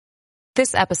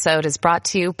This episode is brought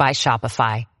to you by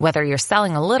Shopify. Whether you're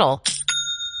selling a little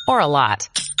or a lot,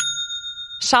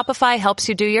 Shopify helps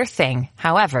you do your thing,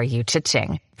 however you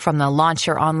cha-ching. From the launch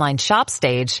your online shop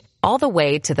stage, all the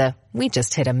way to the we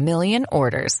just hit 1 million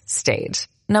orders stage.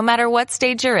 No matter what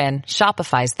stage you're in,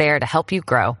 Shopify's there to help you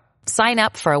grow. Sign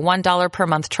up for a $1 per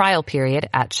month trial period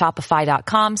at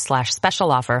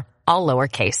shopify.com/special offer, all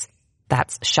lowercase.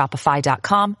 That's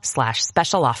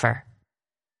shopify.com/special offer.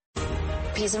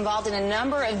 He's involved in a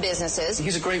number of businesses.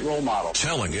 He's a great role model.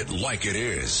 Telling it like it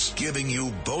is. Giving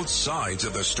you both sides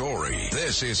of the story.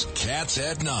 This is Cats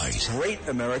at Night. Great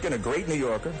American, a great New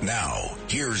Yorker. Now,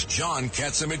 here's John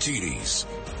Catsimatidis.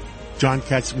 John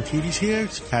Catsimatidis here.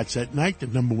 It's Cats at Night, the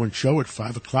number one show at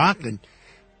 5 o'clock. And,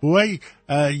 boy,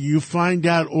 you find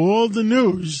out all the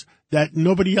news that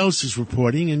nobody else is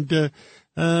reporting. And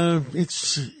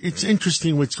it's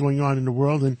interesting what's going on in the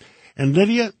world. And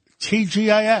Lydia,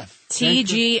 TGIF.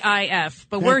 TGIF.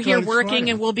 But we're here working,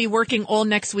 and we'll be working all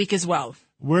next week as well.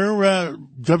 We're,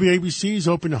 WABC is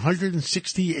open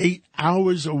 168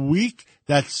 hours a week.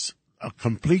 That's a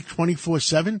complete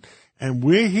 24/7. And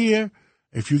we're here.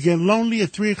 If you get lonely at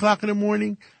 3 o'clock in the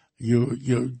morning,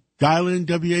 you dial in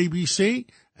WABC,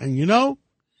 and there'll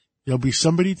be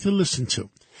somebody to listen to.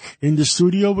 In the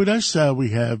studio with us,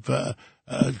 we have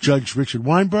Judge Richard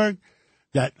Weinberg.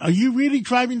 Are you really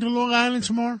driving to Long Island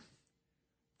tomorrow?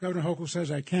 Governor Hochul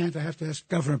says I can't. I have to ask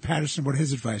Governor Patterson what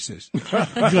his advice is.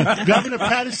 Governor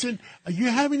Patterson, do you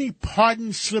have any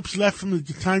pardon slips left from the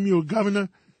time you were governor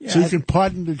so you can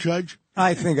pardon the judge?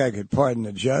 I think I could pardon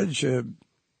the judge.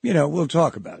 We'll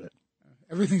talk about it.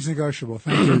 Everything's negotiable.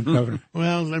 Thank you, Governor.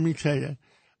 Well, let me tell you.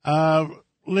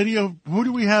 Lydia, who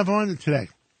do we have on today?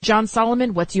 John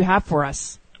Solomon, what do you have for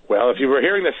us? Well, if you were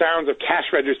hearing the sounds of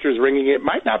cash registers ringing, it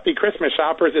might not be Christmas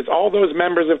shoppers. It's all those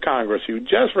members of Congress who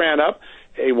just ran up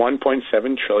a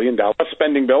 $1.7 trillion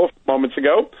spending bill moments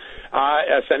ago,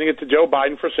 sending it to Joe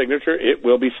Biden for signature. It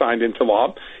will be signed into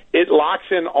law. It locks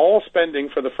in all spending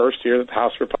for the first year that the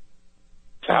House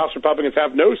Republicans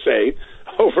have no say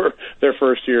over their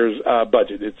first year's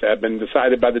budget. It's been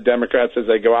decided by the Democrats as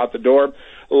they go out the door.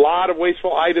 A lot of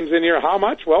wasteful items in here. How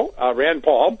much? Well, Rand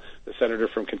Paul, the senator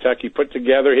from Kentucky, put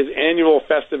together his annual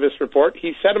Festivus report.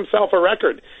 He set himself a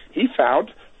record. He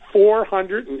found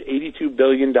 $482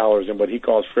 billion in what he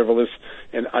calls frivolous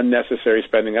and unnecessary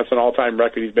spending. That's an all-time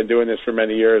record. He's been doing this for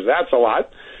many years. That's a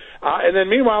lot. And then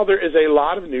meanwhile, there is a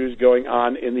lot of news going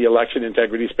on in the election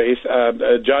integrity space.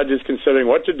 A judge is considering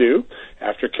what to do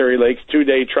after Kari Lake's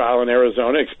 2-day trial in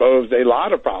Arizona exposed a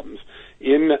lot of problems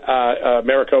in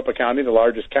Maricopa County, the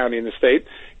largest county in the state.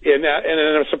 And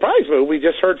in a surprise move, we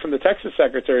just heard from the Texas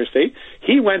Secretary of State.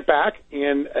 He went back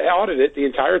and audited the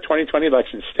entire 2020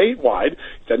 election statewide.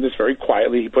 He's done this very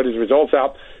quietly. He put his results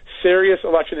out. Serious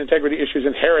election integrity issues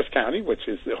in Harris County, which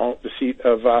is the seat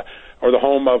of, or the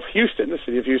home of Houston, the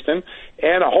city of Houston,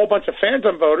 and a whole bunch of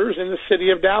phantom voters in the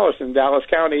city of Dallas, in Dallas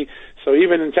County. So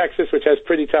even in Texas, which has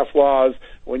pretty tough laws,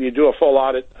 when you do a full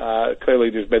audit,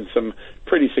 clearly there's been some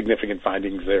pretty significant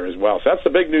findings there as well. So that's the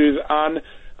big news on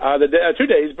the 2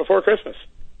 days before Christmas.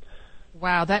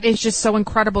 Wow, that is just so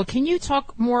incredible. Can you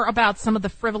talk more about some of the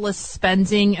frivolous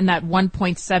spending in that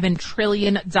 $1.7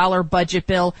 trillion budget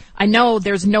bill? I know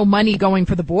there's no money going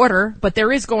for the border, but there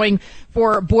is going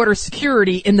for border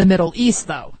security in the Middle East,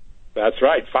 though. That's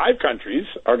right. 5 countries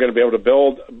are going to be able to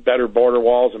build better border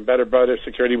walls and better border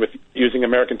security with using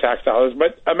American tax dollars,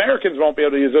 but Americans won't be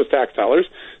able to use those tax dollars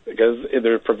because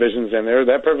there are provisions in there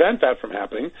that prevent that from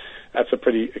happening. That's a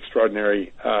pretty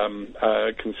extraordinary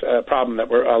problem that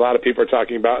a lot of people are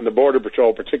talking about, and the Border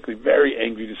Patrol particularly very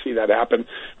angry to see that happen.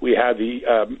 We had the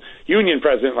union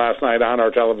president last night on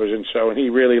our television show, and he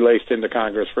really laced into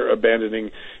Congress for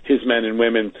abandoning his men and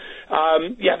women.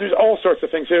 There's all sorts of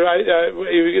things here.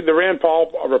 The Rand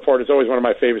Paul report is always one of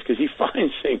my favorites because he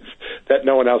finds things that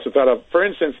no one else had thought of. For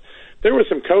instance, there was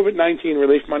some COVID-19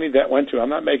 relief money that went to, I'm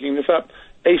not making this up,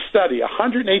 a study, a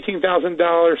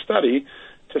 $118,000 study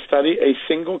to study a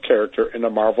single character in a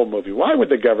Marvel movie. Why would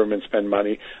the government spend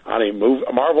money on a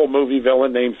Marvel movie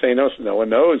villain named Thanos? No one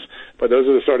knows. But those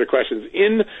are the sort of questions.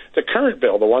 In the current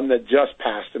bill, the one that just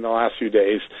passed in the last few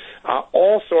days,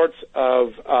 all sorts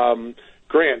of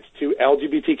grants to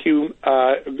LGBTQ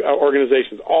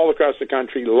organizations all across the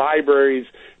country, libraries,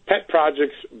 pet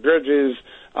projects, bridges,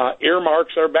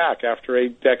 Earmarks are back after a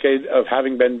decade of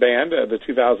having been banned. The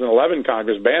 2011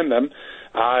 Congress banned them.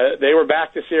 They were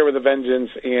back this year with a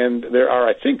vengeance, and there are,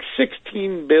 I think,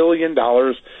 $16 billion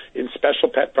in special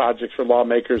pet projects for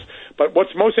lawmakers. But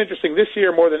what's most interesting this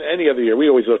year, more than any other year, we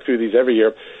always look through these every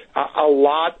year, a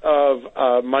lot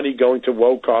of money going to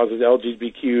woke causes,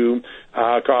 LGBTQ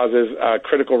causes,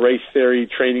 critical race theory,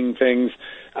 training things,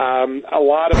 a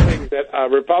lot of things that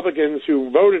Republicans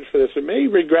who voted for this may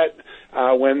regret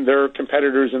when their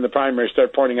competitors in the primary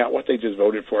start pointing out what they just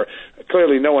voted for.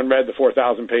 Clearly, no one read the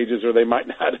 4,000 pages, or they might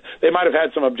not. They might have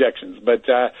had some objections, but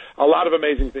a lot of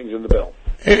amazing things in the bill.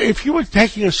 If you were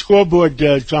taking a scoreboard,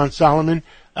 John Solomon,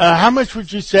 how much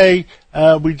would you say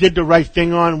we did the right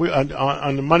thing on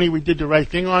the money we did the right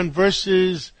thing on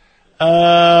versus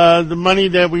the money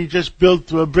that we just built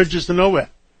bridges to nowhere?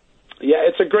 Yeah,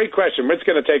 it's a great question. It's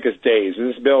going to take us days.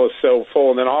 This bill is so full,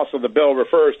 and then also the bill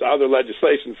refers to other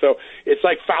legislation. So it's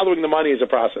like following the money is a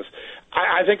process.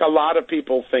 I think a lot of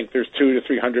people think there's $200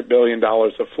 to $300 billion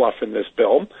of fluff in this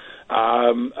bill,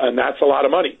 and that's a lot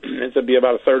of money. It would be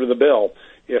about a third of the bill,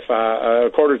 if a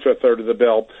quarter to a third of the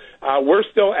bill. We're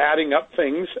still adding up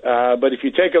things, but if you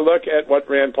take a look at what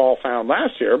Rand Paul found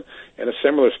last year, in a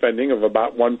similar spending of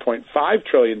about $1.5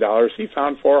 trillion, he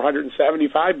found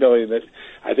 $475 billion that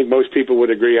I think most people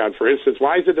would agree on. For instance,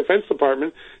 why is the Defense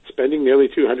Department spending nearly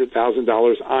 $200,000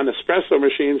 on espresso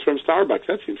machines from Starbucks?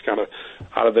 That seems kind of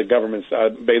out of the government's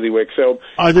bailiwick. So,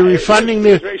 are they refunding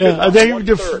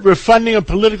refunding a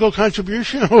political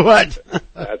contribution or what?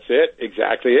 That's it,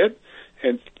 exactly it,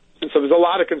 and so there's a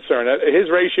lot of concern.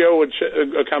 His ratio would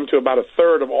come to about a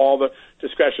third of all the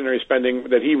discretionary spending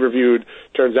that he reviewed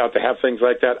turns out to have things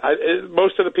like that.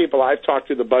 Most of the people I've talked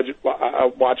to, the budget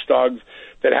watchdogs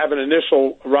that have an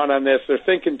initial run on this, they're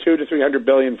thinking $200 to $300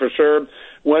 billion for sure.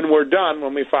 When we're done,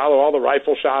 when we follow all the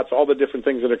rifle shots, all the different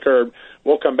things that occurred,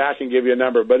 we'll come back and give you a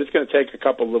number. But it's going to take a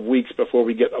couple of weeks before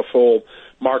we get a full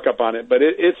markup on it. But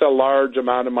it's a large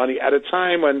amount of money at a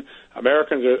time when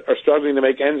Americans are struggling to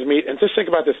make ends meet. And just think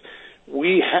about this.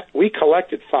 We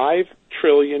collected $5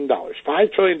 trillion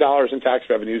in tax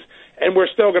revenues, and we're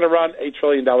still going to run a $1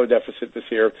 trillion deficit this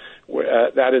year.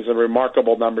 That is a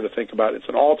remarkable number to think about. It's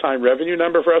an all-time revenue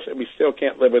number for us, and we still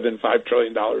can't live within $5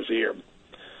 trillion a year.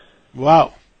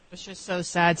 Wow. It's just so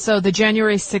sad. So the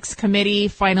January 6th committee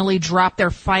finally dropped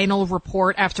their final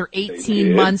report after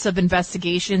 18 months of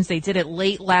investigations. They did it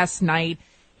late last night.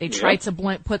 They tried to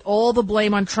put all the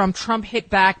blame on Trump. Trump hit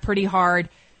back pretty hard.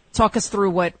 Talk us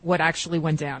through what actually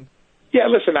went down. Yeah,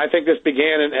 listen, I think this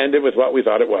began and ended with what we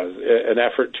thought it was, an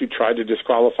effort to try to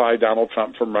disqualify Donald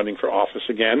Trump from running for office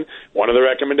again. One of the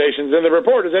recommendations in the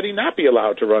report is that he not be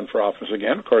allowed to run for office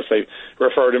again. Of course, they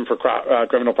referred him for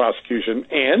criminal prosecution,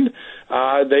 and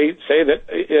they say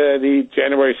that the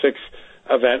January 6th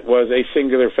event was a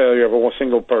singular failure of a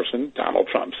single person, Donald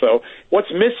Trump. So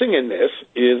what's missing in this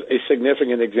is a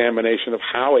significant examination of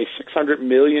how a $600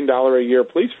 million a year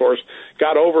police force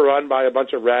got overrun by a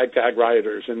bunch of ragtag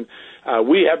rioters. And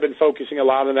we have been focusing a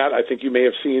lot on that. I think you may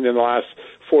have seen in the last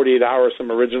 48 hours some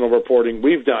original reporting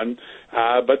we've done.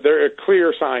 But there are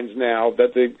clear signs now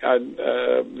that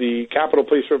the Capitol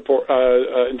Police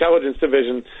Intelligence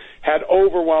Division had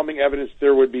overwhelming evidence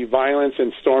there would be violence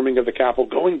and storming of the Capitol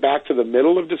going back to the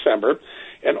middle of December.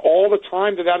 And all the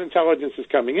time that intelligence is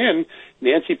coming in,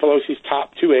 Nancy Pelosi's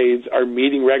top two aides are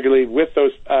meeting regularly with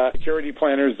those security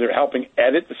planners. They're helping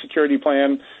edit the security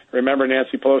plan. Remember,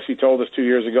 Nancy Pelosi told us 2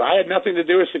 years ago, I had nothing to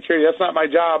do with security. That's not my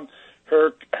job.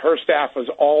 Her staff was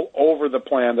all over the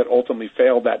plan that ultimately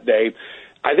failed that day.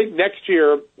 I think next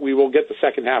year we will get the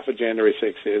second half of January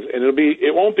 6th, and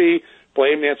it won't be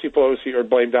blame Nancy Pelosi or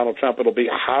blame Donald Trump. It'll be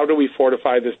how do we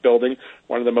fortify this building,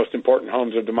 one of the most important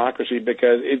homes of democracy,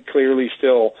 because it clearly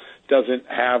still doesn't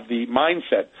have the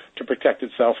mindset to protect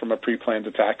itself from a pre-planned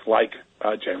attack like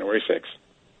January 6th.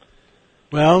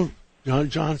 Well,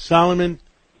 John Solomon,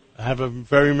 have a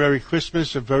very Merry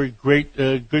Christmas, a very great,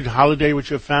 good holiday with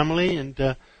your family, and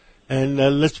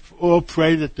let's all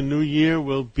pray that the new year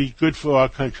will be good for our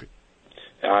country.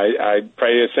 I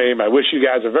pray the same. I wish you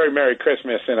guys a very Merry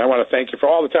Christmas, and I want to thank you for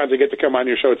all the times I get to come on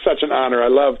your show. It's such an honor. I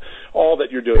love all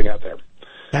that you're doing out there.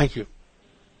 Thank you.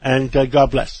 And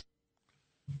God bless.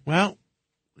 Well,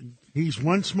 he's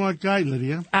one smart guy,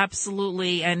 Lydia.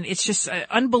 Absolutely. And it's just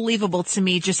unbelievable to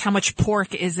me just how much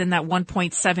pork is in that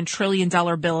 $1.7 trillion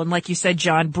bill. And like you said,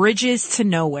 John, bridges to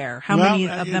nowhere. How many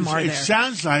of them are there? It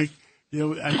sounds like,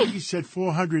 I think he said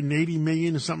 480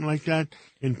 million or something like that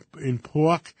in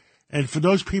pork. And for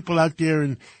those people out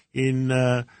there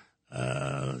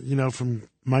from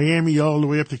Miami all the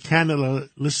way up to Canada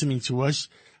listening to us,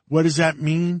 what does that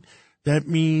mean? That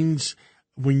means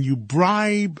when you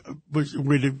bribe,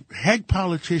 where the head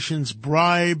politicians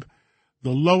bribe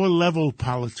the lower level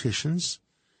politicians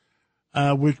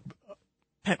with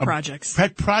Pet projects.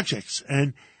 Pet projects.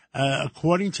 And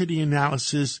according to the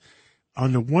analysis,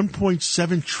 on the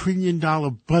 $1.7 trillion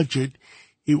budget,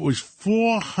 it was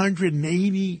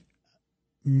 $480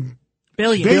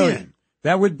 billion.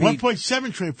 That would be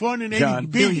 1.7 trillion, 480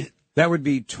 billion. That would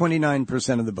be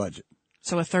 29% of the budget.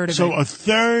 So a third of So it. a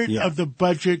third of the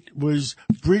budget was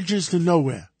bridges to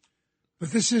nowhere.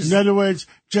 But this is, in other words,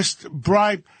 just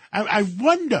bribe. I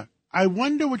wonder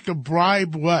what the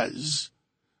bribe was.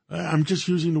 I'm just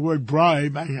using the word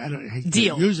bribe. I don't hate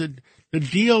Deal. to use it. The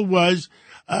deal was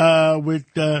with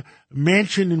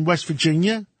Manchin in West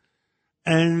Virginia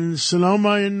and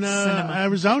Sonoma in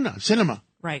Arizona. Cinema.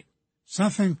 Right.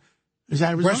 something. Is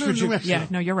that Arizona? West Virginia? Yeah,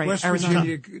 no, you're right. West Arizona.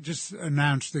 Virginia just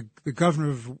announced, the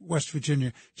governor of West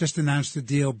Virginia just announced a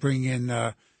deal bringing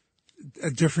in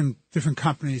different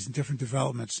companies and different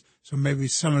developments. So maybe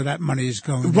some of that money is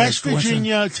going there. West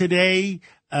Virginia today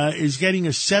is getting a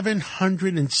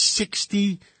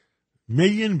 $760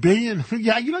 billion.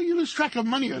 Yeah, you lose track of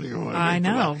money on your. I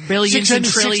know. Billions and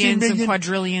trillions and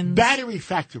quadrillions. Battery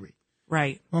factory.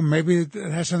 Right. Well, maybe it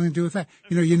has something to do with that.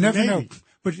 You never know.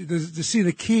 But to see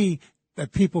the key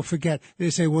that people forget, they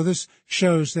say, well, this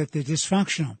shows that they're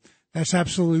dysfunctional. That's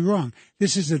absolutely wrong.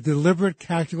 This is a deliberate,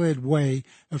 calculated way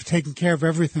of taking care of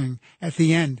everything at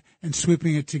the end and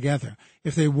sweeping it together.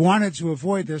 If they wanted to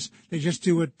avoid this, they just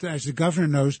do it, as the governor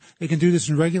knows, they can do this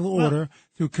in regular order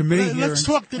through committee hearings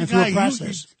and through a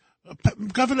process.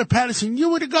 Governor Patterson, you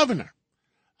were the governor.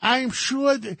 I'm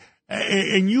sure that,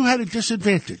 and you had a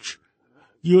disadvantage.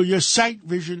 Your sight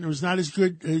vision was not as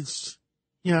good as,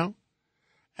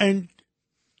 and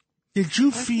did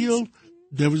you feel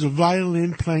there was a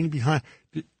violin playing behind,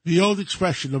 the old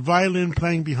expression, the violin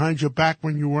playing behind your back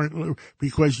when you weren't,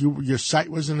 because your sight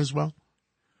wasn't as well?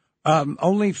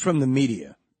 Only from the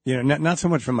media, not so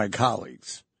much from my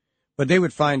colleagues, but they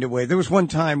would find a way. There was one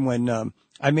time when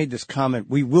I made this comment,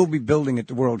 we will be building at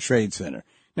the World Trade Center.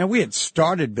 Now, we had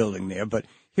started building there, but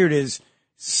here it is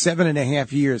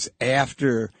 7.5 years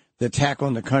after the attack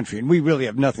on the country, and we really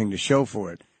have nothing to show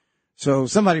for it. So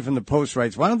somebody from the Post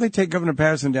writes, why don't they take Governor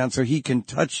Patterson down so he can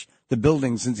touch the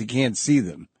buildings since he can't see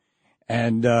them?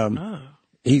 And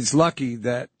he's lucky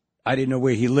that I didn't know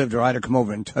where he lived or I'd have come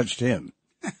over and touched him.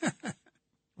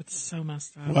 It's so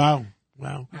messed up. Wow.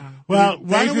 Well,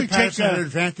 why don't we take an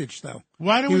advantage, though?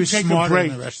 Why don't he we was take a smarter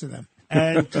break? than the rest of them.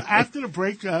 And after the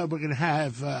break, we're going to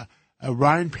have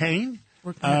Ryan Payne,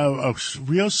 a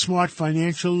real smart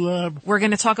financial. We're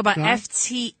going to talk about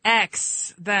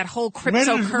FTX, that whole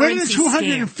cryptocurrency Where did the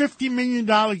 $250 million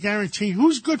guarantee?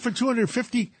 Who's good for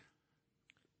 $250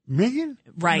 million?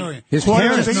 Right. His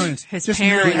parents. His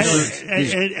parents.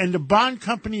 And the bond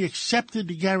company accepted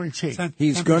the guarantee.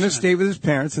 He's going to stay with his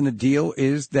parents, and the deal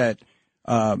is that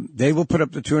they will put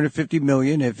up the $250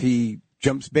 million if he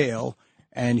jumps bail,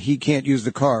 and he can't use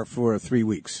the car for 3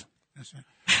 weeks. That's right.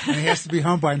 And he has to be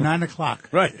home by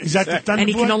 9:00. Right. Is that the Thunderbird? And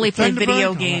he can only play Thunderbird?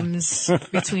 video games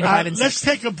between 5 and 6. Let's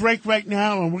take a break right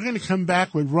now, and we're going to come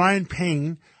back with Ryan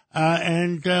Payne,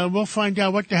 and we'll find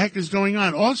out what the heck is going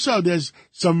on. Also, there's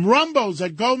some rumbles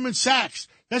at Goldman Sachs.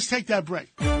 Let's take that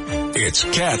break. It's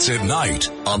Cats at Night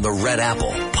on the Red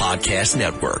Apple Podcast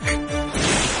Network.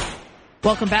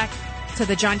 Welcome back to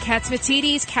the John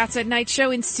Catsimatidis Cats at Night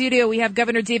show. In studio, we have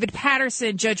Governor David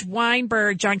Patterson, Judge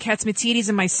Weinberg, John Catsimatidis,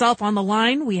 and myself. On the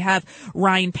line, we have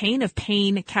Ryan Payne of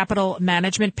Payne Capital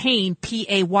Management. Payne,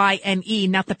 P-A-Y-N-E,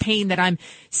 not the pain that I'm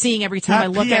seeing every time I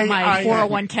look at my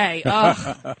 401k.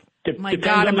 Oh, my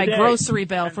God, and my grocery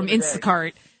bill from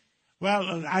Instacart.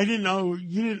 Well, I didn't know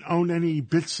you didn't own any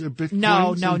Bitcoins.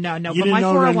 No. But my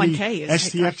 401k is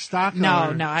STX stock.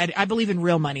 No. I believe in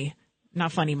real money,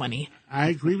 not funny money. I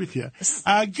agree with you.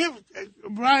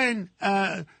 Brian,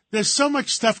 there's so much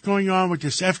stuff going on with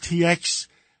this FTX.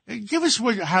 Give us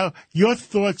how your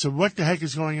thoughts of what the heck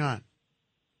is going on.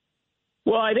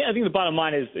 Well, I think the bottom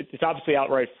line is it's obviously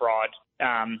outright fraud.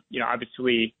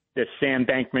 Obviously the Sam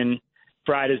Bankman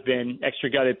Fried has been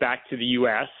extradited back to the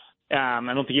U.S. I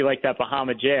don't think you like that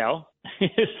Bahama jail,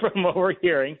 from what we're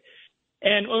hearing.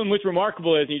 And what's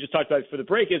remarkable is, and you just talked about it for the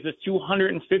break, is this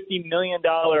 $250 million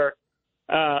bail.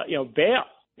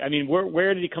 I mean,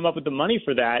 where did he come up with the money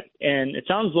for that? And it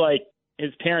sounds like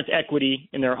his parents' equity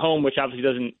in their home, which obviously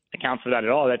doesn't account for that at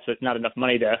all. That's not enough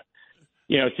money to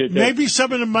Maybe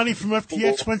some of the money from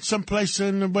FTX went someplace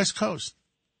in the West Coast.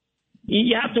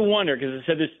 You have to wonder, because it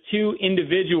said there's two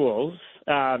individuals.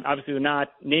 Obviously, they're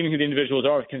not naming who the individuals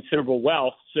are with considerable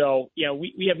wealth. So,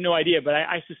 we have no idea. But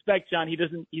I suspect, John, he's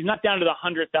not down to the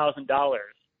 $100,000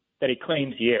 that he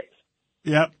claims he is.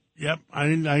 Yep. I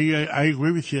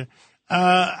agree with you.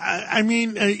 I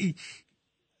mean,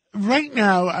 right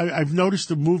now I've noticed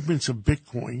the movements of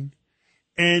Bitcoin,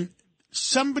 and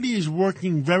somebody is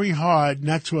working very hard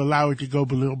not to allow it to go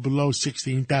below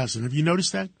 16,000. Have you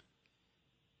noticed that?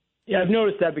 Yeah, I've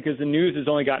noticed that because the news has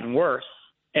only gotten worse.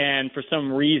 And for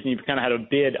some reason, you've kind of had a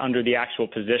bid under the actual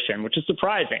position, which is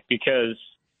surprising because,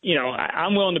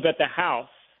 I'm willing to bet the house,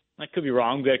 I could be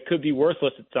wrong, but it could be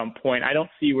worthless at some point. I don't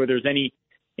see where there's any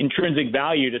intrinsic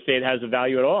value to say it has a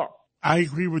value at all. I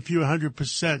agree with you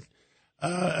 100%.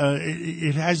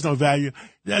 It has no value.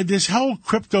 This whole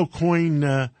crypto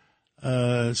coin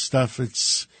stuff,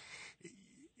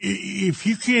 if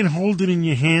you can't hold it in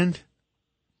your hand,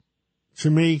 to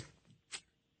me,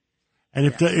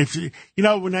 and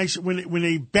when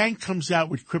a bank comes out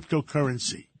with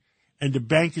cryptocurrency and the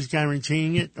bank is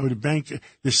guaranteeing it, or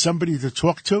there's somebody to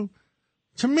talk to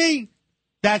me,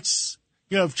 that's,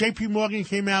 if JP Morgan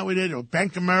came out with it, or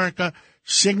Bank of America,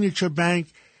 Signature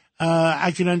Bank,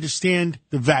 I can understand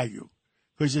the value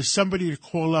because there's somebody to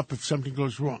call up if something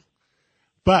goes wrong.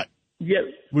 But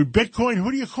with Bitcoin,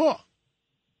 who do you call?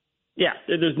 Yeah,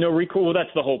 there's no recall. Well,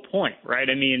 that's the whole point, right?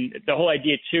 I mean, the whole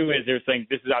idea, too, is they're saying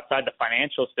this is outside the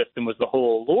financial system was the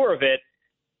whole allure of it.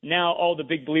 Now all the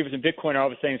big believers in Bitcoin are all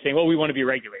of a sudden saying, well, we want to be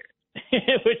regulated,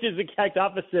 which is the exact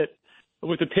opposite of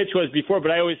what the pitch was before.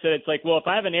 But I always said it's like, well, if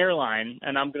I have an airline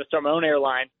and I'm going to start my own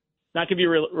airline, it's not going to be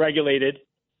regulated.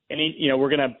 And, we're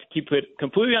going to keep it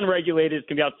completely unregulated. It's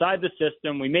going to be outside the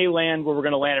system. We may land where we're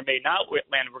going to land or may not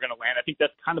land where we're going to land. I think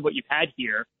that's kind of what you've had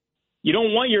here. You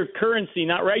don't want your currency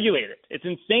not regulated. It's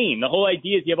insane. The whole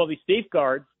idea is you have all these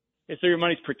safeguards so your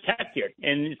money's protected.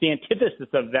 And it's the antithesis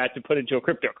of that to put into a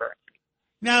cryptocurrency.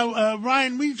 Now,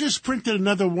 Ryan, we just printed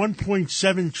another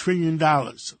 $1.7 trillion.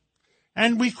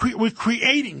 And we're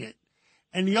creating it.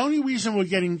 And the only reason we're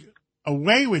getting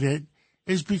away with it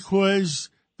is because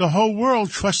the whole world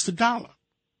trusts the dollar.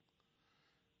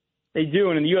 They do,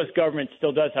 and the U.S. government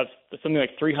still does have something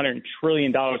like $300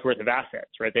 trillion worth of assets,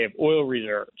 right? They have oil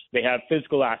reserves. They have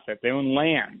physical assets. They own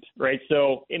land, right?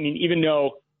 So, I mean, even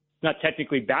though it's not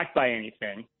technically backed by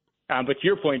anything, but to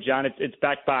your point, John, it's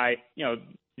backed by,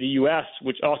 the U.S.,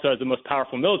 which also has the most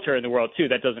powerful military in the world, too.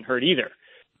 That doesn't hurt either.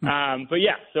 But,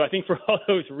 yeah, so I think for all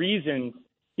those reasons,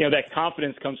 that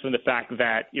confidence comes from the fact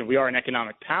that, we are an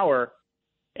economic power.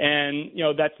 And,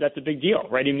 that's a big deal,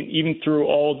 right? Even through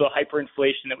all the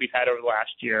hyperinflation that we've had over the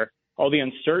last year, all the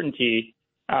uncertainty,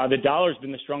 the dollar's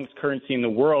been the strongest currency in the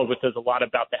world, which says a lot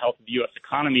about the health of the U.S.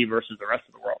 economy versus the rest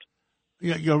of the world.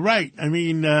 Yeah, you're right. I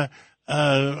mean,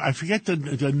 I forget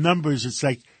the numbers. It's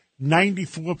like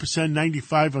 94%,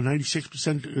 95 or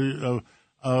 96%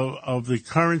 of the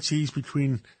currencies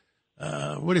between,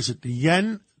 the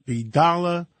yen, the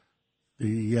dollar,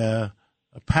 the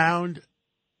pound,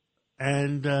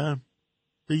 and the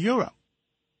euro.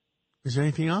 Is there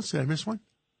anything else? Did I miss one?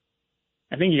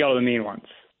 I think you got all the main ones.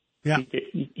 Yeah.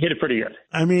 You hit it pretty good.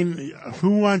 I mean,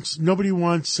 nobody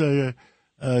wants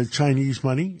Chinese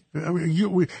money. I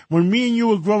mean, when me and you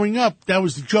were growing up, that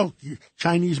was the joke,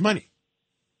 Chinese money.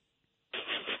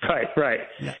 Right.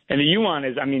 Yeah. And the yuan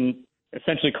is,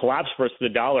 essentially collapsed versus the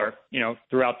dollar,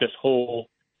 throughout this whole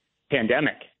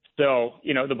pandemic. So,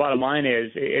 the bottom line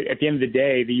is, at the end of the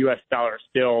day, the U.S. dollar is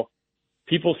still,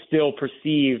 people still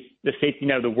perceive the safety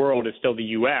net of the world as still the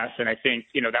U.S. And I think,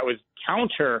 that was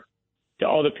counter to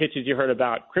all the pitches you heard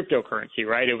about cryptocurrency,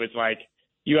 right? It was like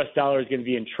U.S. dollar is going to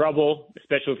be in trouble,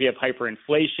 especially if you have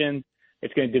hyperinflation.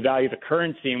 It's going to devalue the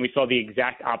currency. And we saw the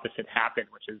exact opposite happen,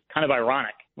 which is kind of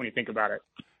ironic when you think about it.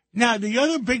 Now, the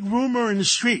other big rumor in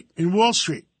Wall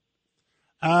Street,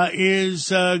 is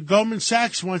Goldman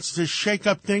Sachs wants to shake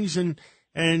up things and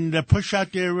push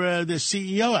out their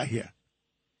CEO out here.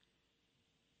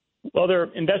 Well, their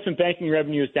investment banking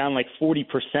revenue is down like 40%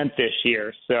 this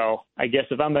year. So I guess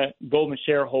if I'm a Goldman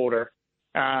shareholder,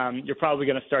 you're probably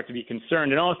going to start to be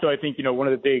concerned. And also, I think, one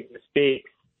of the big mistakes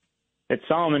that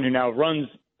Solomon, who now runs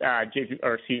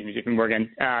JP Morgan,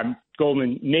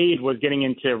 Goldman made was getting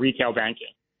into retail banking.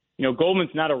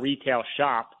 Goldman's not a retail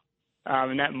shop.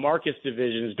 And that Marcus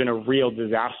division has been a real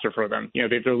disaster for them.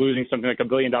 They're losing something like $1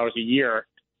 billion a year.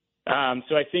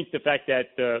 So I think the fact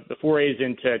that the forays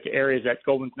into areas that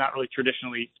Goldman's not really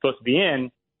traditionally supposed to be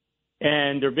in,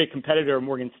 and their big competitor,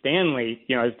 Morgan Stanley,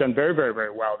 has done very, very,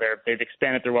 very well there. They've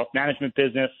expanded their wealth management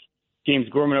business. James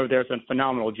Gorman over there has done a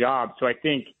phenomenal job. So I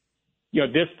think,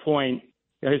 at this point,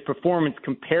 his performance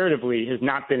comparatively has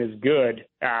not been as good,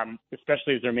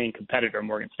 especially as their main competitor,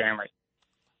 Morgan Stanley.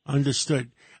 Understood.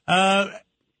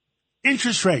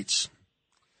 Interest rates.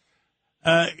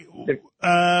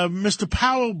 Mr.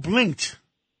 Powell blinked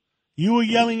You were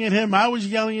yelling at him. I was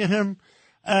yelling at him.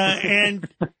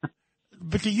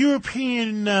 But the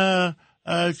European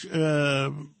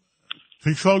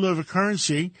controller of the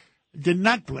currency did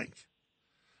not blink.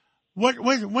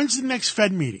 When's the next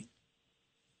Fed meeting?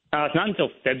 It's not until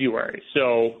February.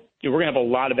 So we're going to have a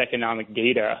lot of economic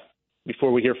data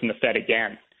before we hear from the Fed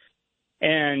again.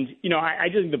 And, I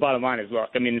just think the bottom line is, look,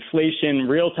 I mean, inflation,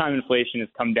 real-time inflation has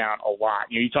come down a lot.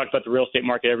 You talk about the real estate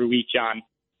market every week, John.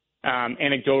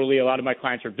 Anecdotally, a lot of my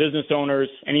clients are business owners.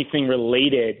 Anything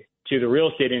related to the real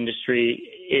estate industry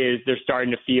is they're starting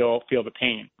to feel the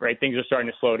pain, right? Things are starting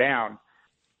to slow down.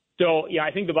 So, I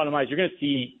think the bottom line is you're going to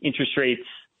see interest rates.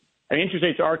 I mean, interest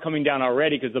rates are coming down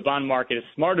already because the bond market is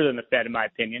smarter than the Fed, in my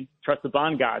opinion. Trust the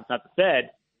bond gods, not the Fed.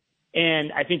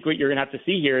 And I think what you're going to have to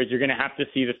see here is you're going to have to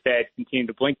see the Fed continue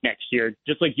to blink next year,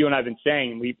 just like you and I have been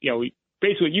saying. We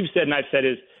basically what you've said and I've said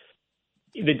is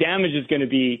the damage is going to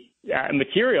be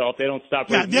material if they don't stop.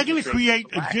 Yeah, they're going to create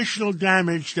additional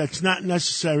damage that's not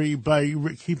necessary by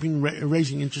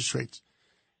raising interest rates.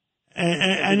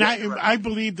 And I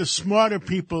believe the smarter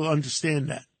people understand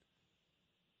that.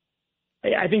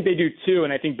 I think they do too,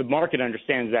 and I think the market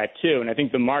understands that too, and I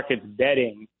think the market's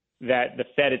betting that the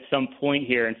Fed at some point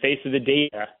here, in face of the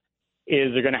data,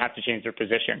 is they're going to have to change their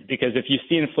position. Because if you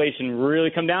see inflation really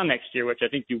come down next year, which I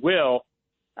think you will,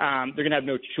 they're going to have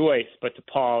no choice but to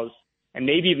pause and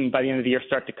maybe even by the end of the year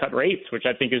start to cut rates, which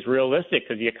I think is realistic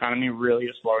because the economy really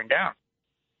is slowing down.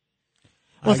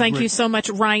 Well, thank you so much,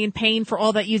 Ryan Payne, for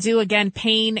all that you do. Again,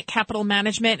 Payne Capital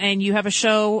Management, and you have a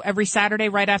show every Saturday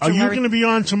right after. Are you going to be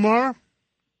on tomorrow?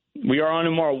 We are on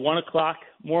tomorrow, 1 o'clock,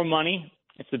 more money.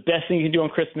 It's the best thing you can do on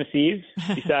Christmas Eve,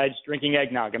 besides drinking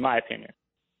eggnog, in my opinion.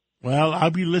 Well, I'll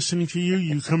be listening to you.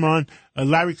 You come on.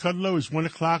 Larry Kudlow is 1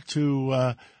 o'clock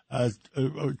to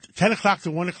 10 o'clock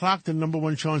to 1 o'clock, the number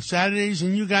one show on Saturdays,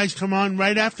 and you guys come on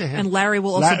right after him. And Larry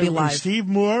will also be live. Steve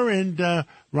Moore and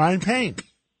Ryan Payne.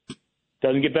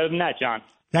 Doesn't get better than that, John.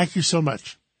 Thank you so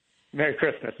much. Merry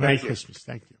Christmas. Merry Christmas.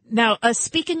 Thank you. Now,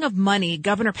 speaking of money,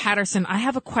 Governor Patterson, I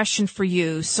have a question for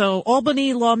you. So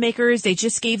Albany lawmakers, they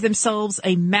just gave themselves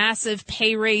a massive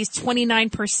pay raise,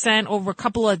 29% over a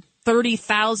couple of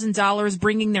 $30,000,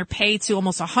 bringing their pay to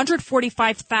almost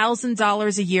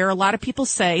 $145,000 a year. A lot of people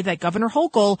say that Governor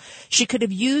Hochul, she could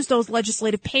have used those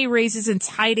legislative pay raises and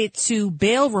tied it to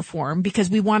bail reform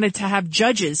because we wanted to have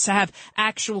judges to have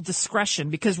actual discretion.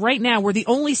 Because right now we're the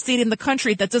only state in the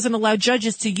country that doesn't allow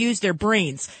judges to use their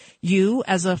brains. You,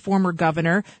 as a former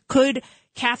governor, could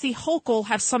Kathy Hochul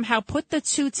have somehow put the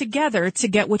two together to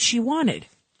get what she wanted?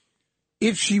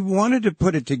 If she wanted to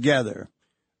put it together,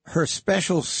 her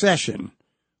special session,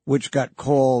 which got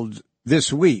called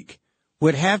this week,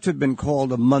 would have to have been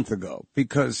called a month ago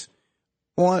because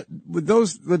with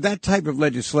that type of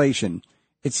legislation,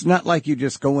 it's not like you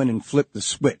just go in and flip the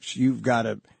switch. You've got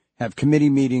to have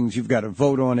committee meetings. You've got to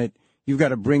vote on it. You've got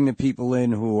to bring the people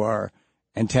in who are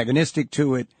antagonistic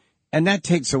to it. And that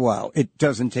takes a while. It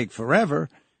doesn't take forever.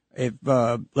 If,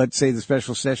 let's say the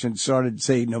special session started,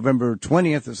 say, November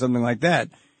 20th or something like that,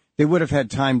 they would have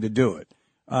had time to do it.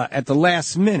 At the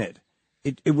last minute,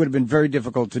 it would have been very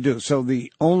difficult to do. So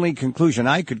the only conclusion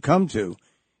I could come to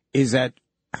is that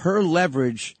her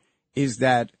leverage is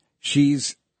that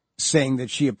she's saying that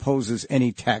she opposes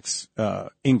any tax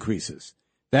increases.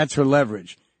 That's her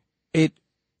leverage. It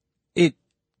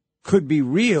could be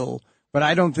real, but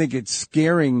I don't think it's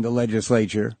scaring the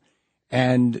legislature.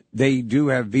 And they do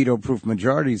have veto-proof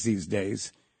majorities these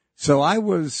days. So I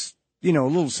was, a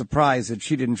little surprised that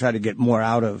she didn't try to get more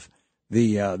out of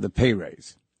the pay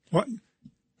raise. What,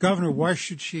 Governor, why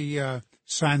should she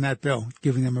sign that bill,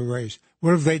 giving them a raise?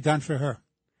 What have they done for her?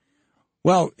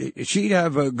 Well, she'd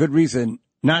have a good reason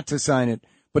not to sign it.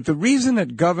 But the reason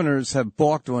that governors have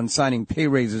balked on signing pay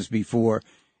raises before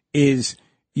is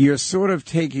you're sort of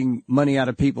taking money out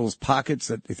of people's pockets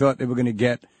that they thought they were going to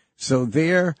get. So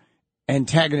their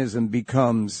antagonism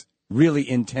becomes really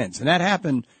intense. And that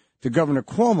happened to Governor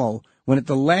Cuomo when at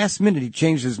the last minute he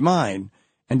changed his mind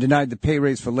and denied the pay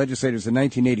raise for legislators in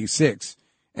 1986.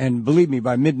 And believe me,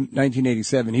 by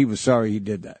mid-1987, he was sorry he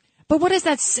did that. But what does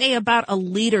that say about a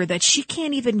leader that she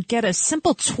can't even get a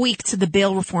simple tweak to the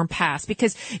bail reform passed?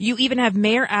 Because you even have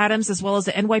Mayor Adams as well as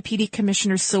the NYPD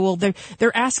Commissioner Sewell.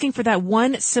 They're asking for that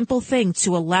one simple thing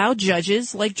to allow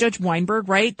judges like Judge Weinberg,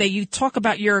 right? That you talk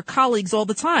about your colleagues all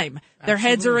the time. Absolutely. Their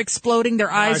heads are exploding. Their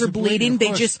eyes are bleeding.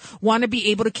 They just want to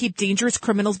be able to keep dangerous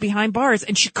criminals behind bars.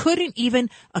 And she couldn't even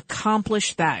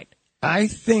accomplish that. I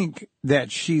think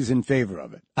that she's in favor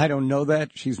of it. I don't know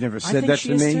that. She's never said that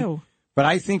to me. Too. But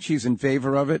I think she's in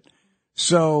favor of it.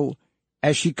 So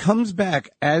as she comes back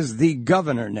as the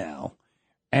governor now,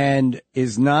 and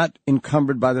is not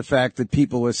encumbered by the fact that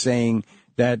people are saying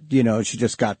that, she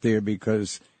just got there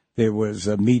because there was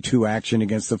a Me Too action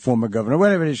against the former governor,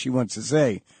 whatever it is she wants to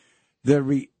say.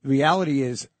 The reality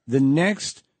is the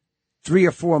next 3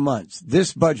 or 4 months,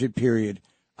 this budget period,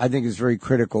 I think is very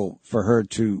critical for her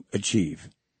to achieve.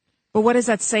 But what does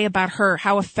that say about her?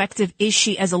 How effective is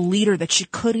she as a leader that she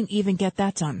couldn't even get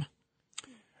that done?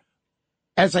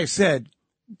 As I said,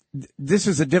 this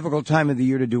is a difficult time of the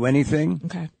year to do anything.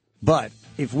 Okay. But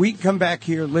if we come back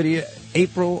here, Lydia,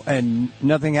 April, and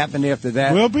nothing happened after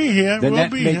that, we'll be here.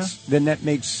 Then that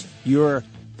makes your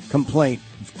complaint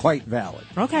quite valid.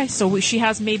 Okay, so she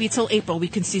has maybe till April. We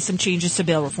can see some changes to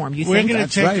bail reform. You we're think?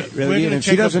 That's right. And if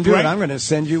she doesn't do it, I'm going to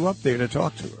send you up there to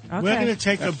talk to her. Okay. We're going to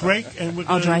take a break, and we're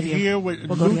going to hear what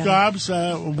Lou Dobbs,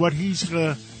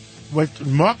 what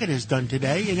Market has done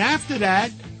today. And after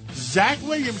that, Zach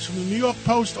Williams from the New York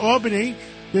Post Albany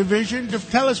division to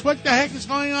tell us what the heck is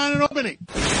going on in Albany.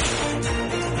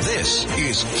 This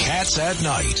is Cats at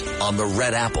Night on the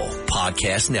Red Apple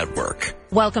Podcast Network.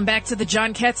 Welcome back to the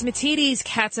John Catsimatidis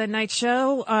Cats at Night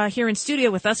show. Here in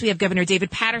studio with us, we have Governor David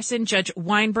Paterson, Judge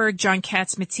Weinberg, John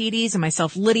Catsimatidis, and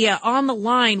myself, Lydia. On the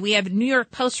line, we have New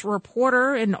York Post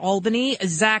reporter in Albany,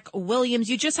 Zach Williams.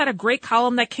 You just had a great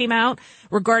column that came out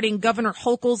regarding Governor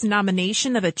Hochul's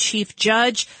nomination of a chief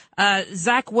judge.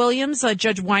 Zach Williams,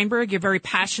 Judge Weinberg, you're very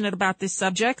passionate about this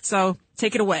subject, so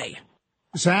take it away.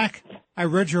 Zach, I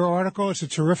read your article. It's a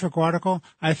terrific article.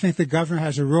 I think the governor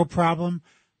has a real problem.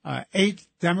 8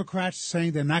 Democrats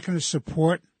saying they're not going to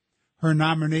support her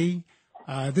nominee.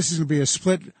 This is going to be a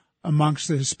split amongst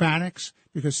the Hispanics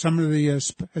because some of the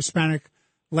Hispanic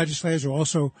legislators are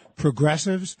also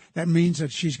progressives. That means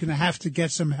that she's going to have to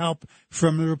get some help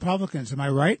from the Republicans. Am I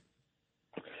right?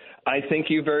 I think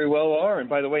you very well are. And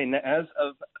by the way, as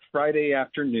of Friday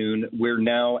afternoon, we're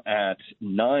now at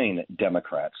 9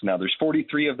 Democrats. Now, there's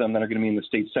 43 of them that are going to be in the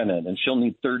state Senate, and she'll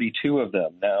need 32 of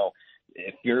them. Now,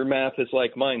 if your math is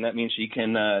like mine, that means she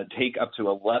can take up to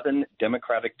 11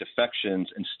 Democratic defections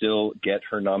and still get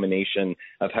her nomination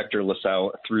of Hector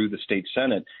LaSalle through the state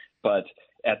Senate. But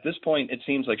at this point, it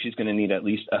seems like she's going to need at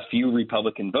least a few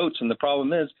Republican votes. And the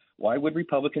problem is, why would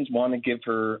Republicans want to give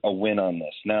her a win on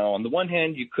this? Now, on the one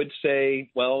hand, you could say,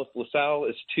 well, if LaSalle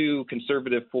is too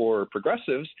conservative for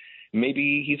progressives,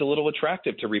 maybe he's a little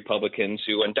attractive to Republicans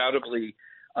who undoubtedly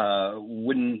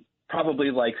wouldn't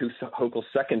probably like who Hochul's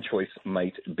second choice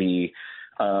might be.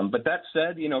 But that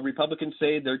said, Republicans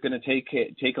say they're going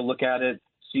to take a look at it,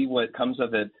 see what comes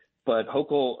of it. But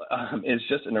Hochul is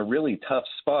just in a really tough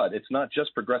spot. It's not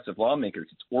just progressive lawmakers.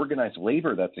 It's organized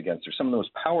labor that's against her. Some of those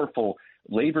powerful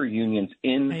labor unions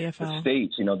in the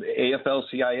states, the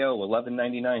AFL-CIO,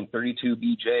 1199,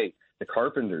 32BJ, the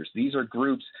Carpenters. These are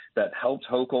groups that helped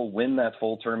Hochul win that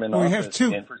full term in office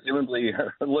and presumably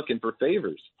are looking for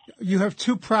favors. You have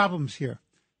 2 problems here.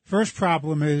 First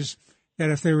problem is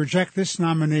that if they reject this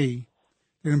nominee,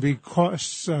 there are going to be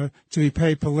costs to be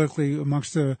paid politically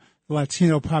amongst the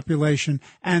Latino population,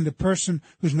 and the person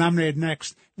who's nominated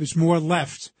next is more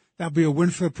left. That'll be a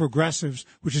win for the progressives,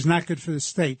 which is not good for the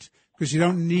state, because you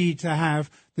don't need to have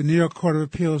the New York Court of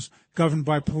Appeals governed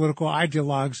by political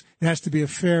ideologues. It has to be a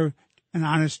fair and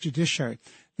honest judiciary.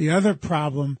 The other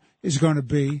problem is going to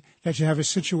be that you have a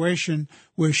situation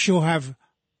where she'll have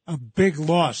a big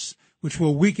loss, which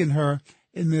will weaken her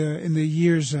in the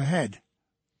years ahead.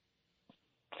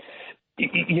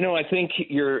 I think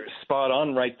you're spot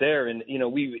on right there. And,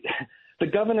 the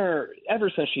governor,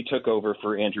 ever since she took over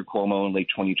for Andrew Cuomo in late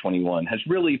 2021, has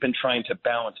really been trying to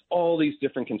balance all these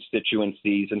different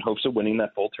constituencies in hopes of winning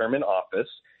that full term in office.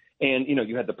 And,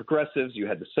 you had the progressives, you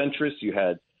had the centrists, you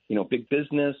had, big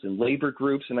business and labor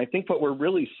groups. And I think what we're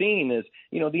really seeing is,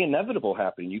 the inevitable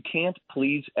happening. You can't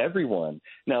please everyone.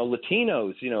 Now,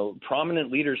 Latinos,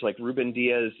 prominent leaders like Ruben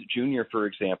Diaz Jr., for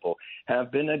example,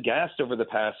 have been aghast over the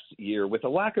past year with a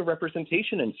lack of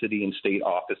representation in city and state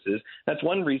offices. That's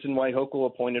one reason why Hochul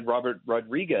appointed Robert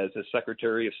Rodriguez as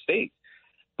Secretary of State.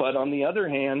 But on the other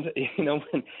hand,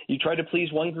 when you try to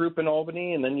please one group in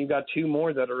Albany and then you got 2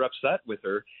 more that are upset with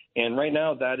her. And right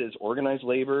now that is organized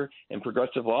labor and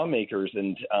progressive lawmakers.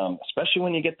 And especially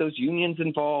when you get those unions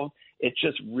involved, it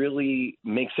just really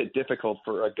makes it difficult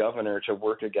for a governor to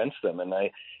work against them. And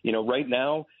right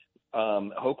now,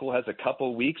 Hochul has a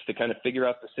couple weeks to kind of figure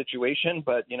out the situation.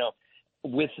 But,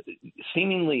 with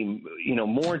seemingly,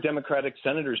 more Democratic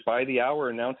senators by the hour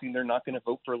announcing they're not going to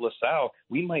vote for LaSalle,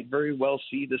 we might very well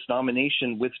see this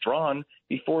nomination withdrawn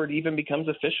before it even becomes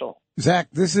official. Zach,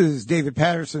 this is David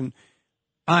Paterson.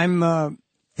 I'm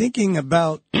thinking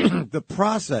about the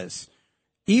process.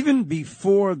 Even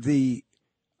before the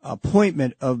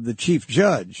appointment of the chief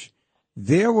judge,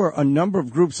 there were a number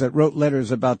of groups that wrote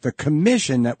letters about the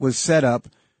commission that was set up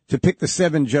to pick the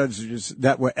 7 judges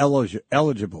that were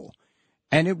eligible.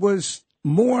 And it was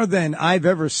more than I've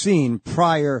ever seen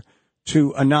prior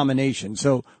to a nomination.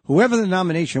 So whoever the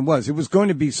nomination was, it was going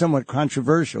to be somewhat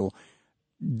controversial.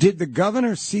 Did the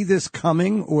governor see this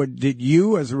coming, or did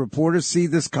you as a reporter see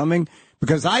this coming?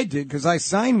 Because I did, because I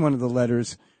signed one of the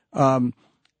letters. And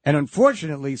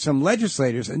unfortunately, some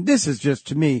legislators, and this is just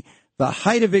to me the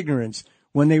height of ignorance,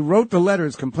 when they wrote the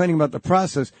letters complaining about the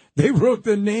process, they wrote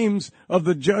the names of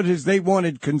the judges they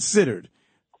wanted considered,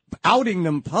 outing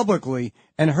them publicly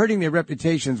and hurting their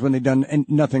reputations when they'd done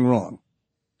nothing wrong.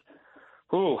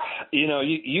 Ooh,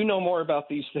 you know more about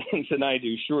these things than I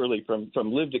do, surely, from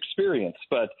lived experience.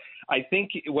 But I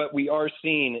think what we are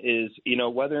seeing is,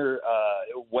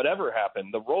 whatever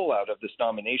happened, the rollout of this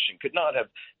nomination could not have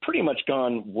pretty much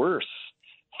gone worse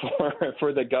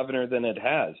for the governor than it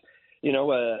has.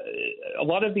 A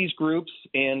lot of these groups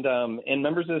and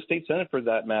members of the state Senate, for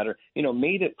that matter,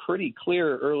 made it pretty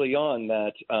clear early on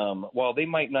that while they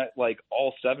might not like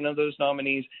all 7 of those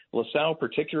nominees, LaSalle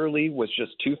particularly was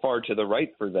just too far to the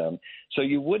right for them. So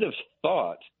you would have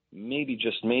thought, maybe,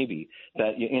 just maybe,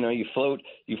 that you float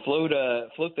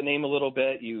the name a little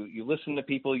bit, you listen to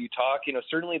people, you talk.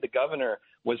 Certainly the governor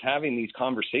was having these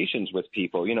conversations with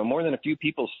people. More than a few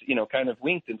people kind of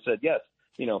winked and said yes.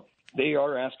 They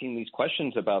are asking these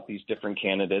questions about these different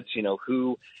candidates,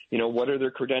 who, what are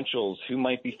their credentials, who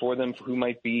might be for them, who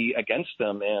might be against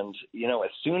them. And,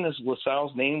 as soon as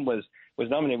LaSalle's name was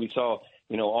nominated, we saw,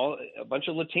 a bunch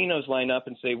of Latinos line up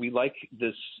and say, we like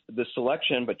this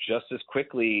selection, but just as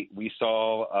quickly we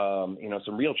saw,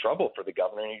 some real trouble for the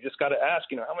governor. And you just got to ask,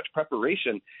 how much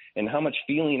preparation and how much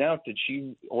feeling out did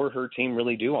she or her team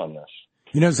really do on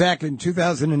this? Zach, in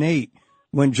 2008,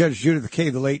 when Judge Judith Kaye,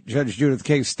 the late Judge Judith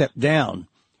Kaye, stepped down,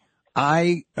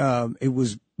 it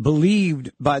was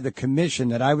believed by the commission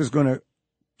that I was going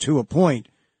to appoint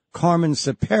Carmen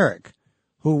Saperic,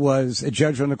 who was a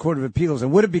judge on the Court of Appeals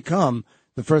and would have become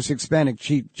the first Hispanic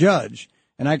chief judge.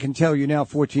 And I can tell you now,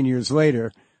 14 years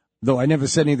later, though I never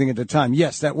said anything at the time,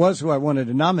 yes, that was who I wanted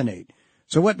to nominate.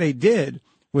 So what they did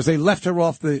was they left her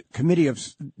off the committee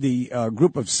of the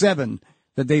group of 7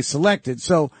 that they selected.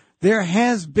 So there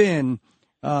has been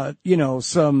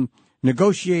some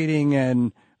negotiating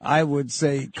and I would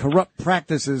say corrupt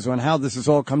practices on how this has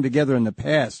all come together in the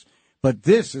past. But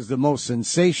this is the most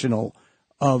sensational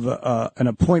of an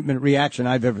appointment reaction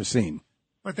I've ever seen.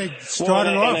 But they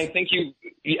started off. And I think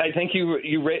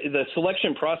the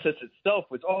selection process itself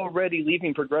was already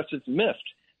leaving progressives miffed.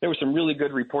 There was some really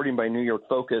good reporting by New York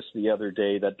Focus the other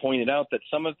day that pointed out that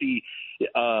some of the,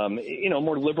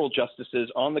 more liberal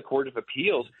justices on the Court of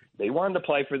Appeals, they wanted to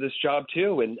apply for this job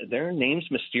too, and their names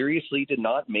mysteriously did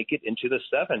not make it into the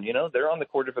 7. They're on the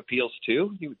Court of Appeals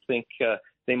too. You would think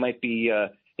they might be,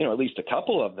 at least a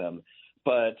couple of them.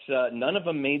 But none of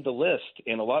them made the list,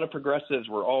 and a lot of progressives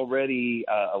were already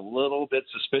a little bit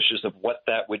suspicious of what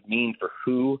that would mean for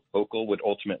who Hochul would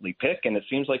ultimately pick, and it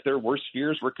seems like their worst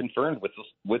fears were confirmed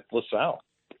with LaSalle.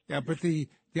 Yeah, but the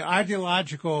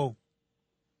ideological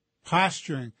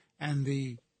posturing and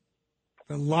the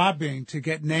lobbying to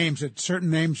get names, that certain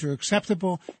names are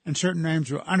acceptable and certain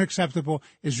names are unacceptable,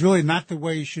 is really not the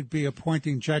way you should be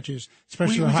appointing judges,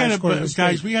 especially the highest court of the state.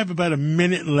 Guys, we have about a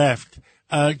minute left.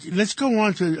 Let's go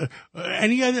on to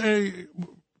any other.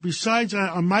 Besides,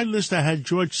 on my list, I had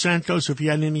George Santos. If you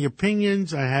had any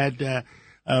opinions, I had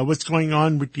what's going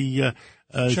on with the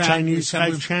Chinese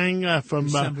guy Chang from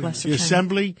the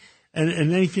Assembly, and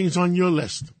anything's on your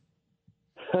list.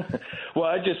 Well,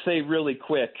 I'd just say really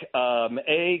quick,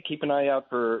 keep an eye out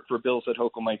for bills that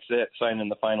Hochul might sign in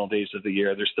the final days of the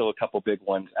year. There's still a couple big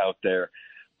ones out there.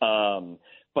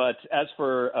 But as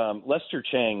for Lester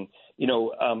Chang,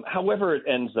 however it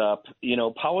ends up,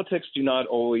 politics do not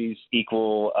always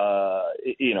equal,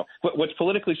 what's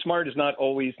politically smart is not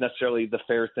always necessarily the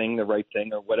fair thing, the right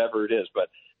thing, or whatever it is.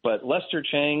 But Lester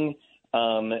Chang,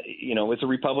 is a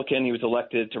Republican. He was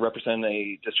elected to represent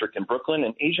a district in Brooklyn,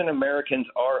 and Asian Americans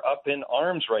are up in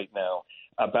arms right now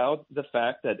about the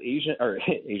fact that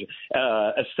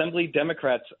Assembly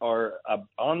Democrats are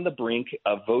on the brink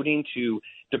of voting to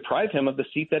deprive him of the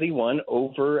seat that he won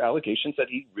over allegations that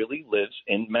he really lives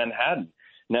in Manhattan.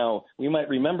 Now, we might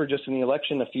remember just in the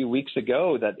election a few weeks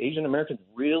ago that Asian Americans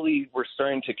really were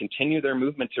starting to continue their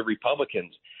movement to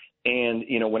Republicans. And,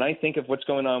 when I think of what's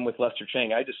going on with Lester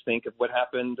Chang, I just think of what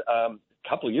happened a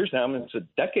couple of years now, and it's a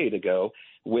decade ago,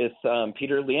 with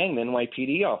Peter Liang, the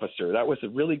NYPD officer. That was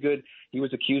he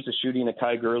was accused of shooting a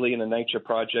Kai Gurley in the NYCHA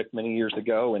project many years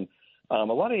ago. And A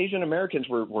lot of Asian Americans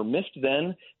were missed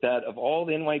then, that of all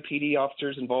the NYPD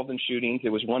officers involved in shootings, it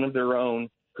was one of their own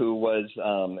who was,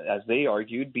 as they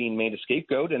argued, being made a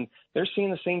scapegoat. And they're seeing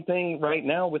the same thing right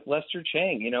now with Lester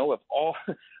Chang. You know, of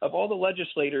all the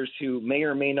legislators who may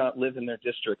or may not live in their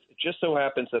districts, it just so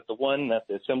happens that the one that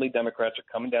the Assembly Democrats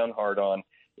are coming down hard on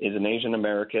is an Asian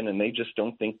American, and they just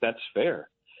don't think that's fair.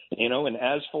 You know, and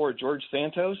as for George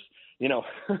Santos, you know,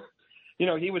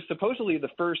 he was supposedly the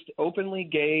first openly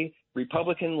gay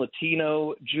Republican,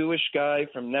 Latino, Jewish guy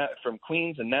from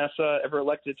Queens and NASA ever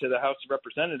elected to the House of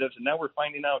Representatives, and now we're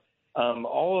finding out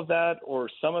all of that, or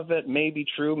some of it, may be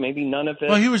true, maybe none of it.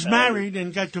 Well, he was married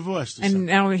and got divorced. And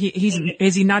now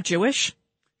is he not Jewish?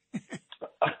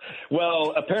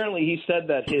 Well, apparently he said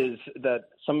that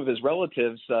some of his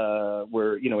relatives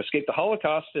were, escaped the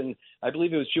Holocaust, and I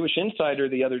believe it was Jewish Insider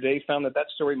the other day found that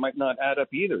story might not add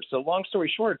up either. So long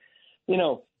story short,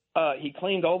 he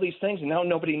claimed all these things, and now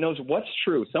nobody knows what's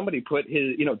true. Somebody put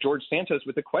his, George Santos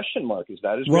with a question mark. Is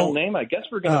that his real name? I guess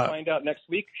we're going to find out next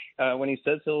week when he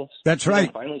says he'll. That's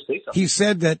right. Finally say something. He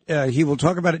said that he will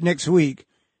talk about it next week,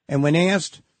 and when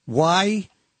asked why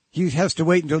he has to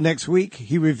wait until next week,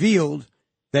 he revealed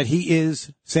that he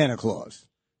is Santa Claus.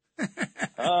 There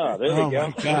you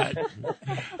go. My God.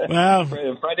 Well,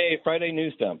 Friday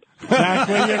news dump. Zach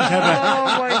Williams,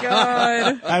 oh my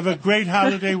God! Have a great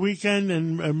holiday weekend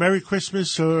and a Merry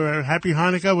Christmas or a Happy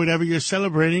Hanukkah, whatever you're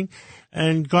celebrating,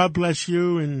 and God bless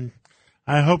you. And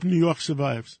I hope New York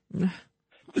survives.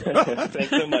 Thanks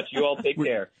so much. You all take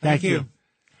care. Thank you.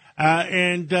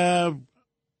 Are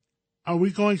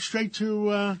we going straight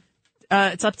to?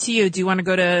 It's up to you. Do you want to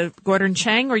go to Gordon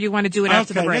Chang, or you want to do it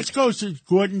after the break? Let's go to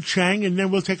Gordon Chang, and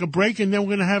then we'll take a break, and then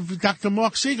we're going to have Dr.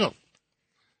 Mark Siegel.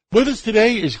 With us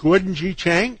today is Gordon G.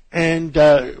 Chang, and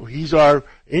he's our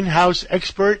in-house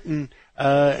expert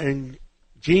and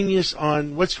genius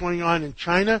on what's going on in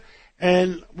China.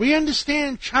 And we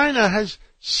understand China has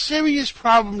serious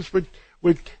problems with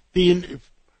the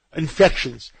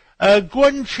infections.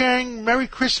 Gordon Chang, Merry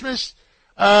Christmas.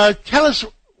 Tell us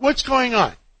what's going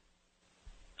on.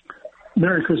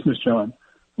 Merry Christmas, John.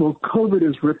 Well, COVID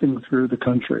is ripping through the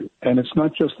country, and it's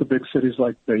not just the big cities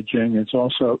like Beijing. It's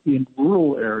also in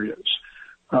rural areas.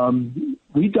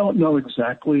 We don't know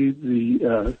exactly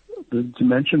the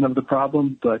dimension of the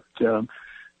problem, but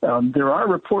there are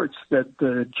reports that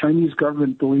the Chinese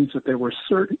government believes that there were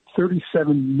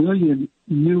 37 million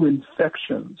new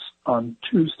infections on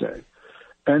Tuesday.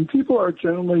 And people are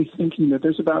generally thinking that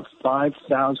there's about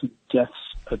 5,000 deaths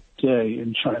a day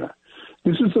in China.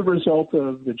 This is the result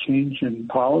of the change in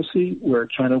policy, where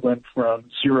China went from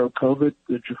zero COVID,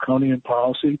 the draconian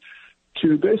policy,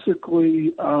 to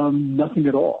basically nothing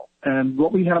at all. And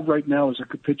what we have right now is a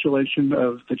capitulation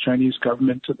of the Chinese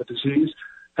government to the disease,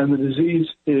 and the disease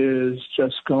is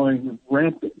just going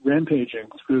rampaging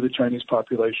through the Chinese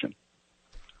population.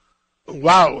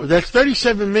 Wow, that's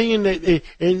 37 million.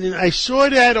 And I saw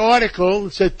that article.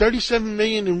 It said 37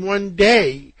 million in one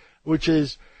day, which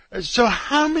is so.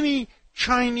 How many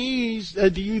Chinese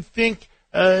do you think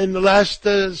in the last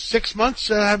 6 months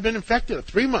have been infected? Or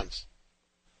 3 months?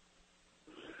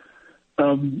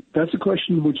 That's a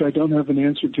question which I don't have an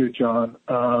answer to, John.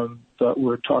 But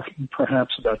we're talking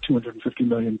perhaps about 250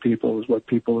 million people is what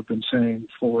people have been saying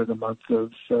for the month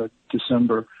of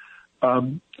December.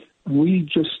 We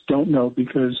just don't know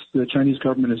because the Chinese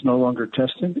government is no longer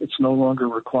testing. It's no longer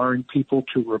requiring people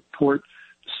to report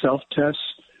self-tests,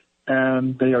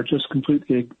 and they are just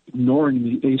completely ignoring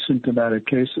the asymptomatic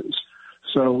cases.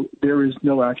 So there is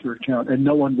no accurate count, and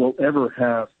no one will ever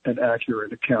have an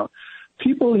accurate account.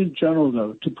 People in general,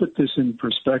 though, to put this in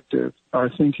perspective, are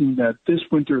thinking that this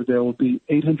winter there will be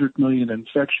 800 million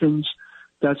infections.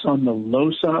 That's on the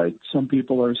low side. Some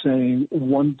people are saying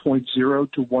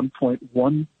 1.0 to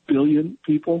 1.1 billion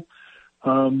people.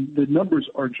 The numbers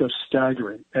are just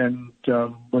staggering. And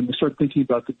when we start thinking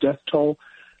about the death toll,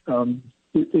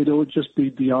 it'll just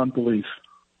be beyond belief.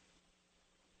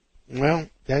 Well,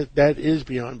 that is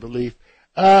beyond belief.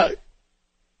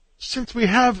 Since we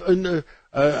have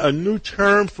a new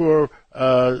term for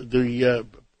the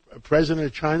president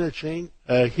of China,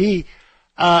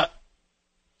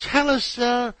 tell us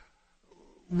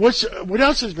what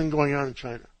else has been going on in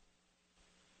China.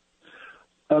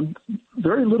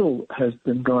 Very little has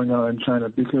been going on in China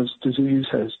because disease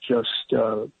has just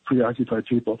preoccupied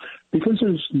people. Because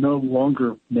there's no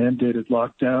longer mandated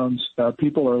lockdowns,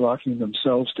 people are locking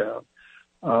themselves down.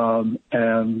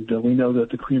 And we know that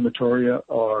the crematoria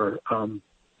are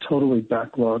totally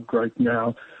backlogged right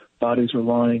now. Bodies are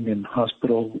lying in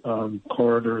hospital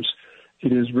corridors.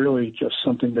 It is really just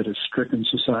something that has stricken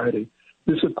society.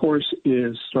 This, of course,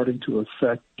 is starting to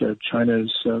affect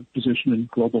China's position in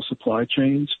global supply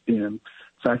chains. And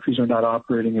factories are not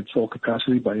operating at full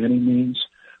capacity by any means.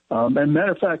 And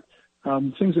matter of fact,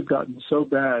 things have gotten so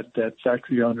bad that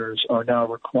factory owners are now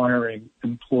requiring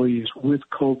employees with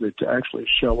COVID to actually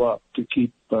show up to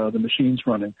keep the machines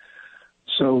running.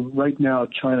 So right now,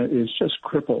 China is just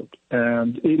crippled,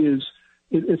 and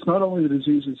it's not only the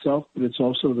disease itself, but it's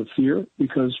also the fear,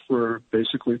 because for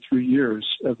basically 3 years,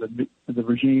 the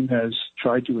regime has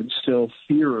tried to instill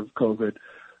fear of COVID.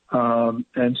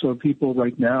 And so people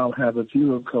right now have a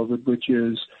view of COVID, which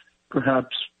is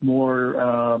perhaps more,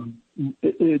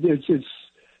 it's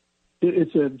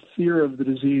a fear of the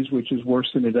disease, which is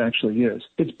worse than it actually is.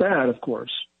 It's bad, of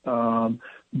course.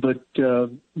 But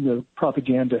the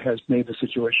propaganda has made the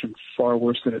situation far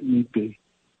worse than it need be.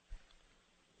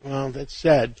 Well, that's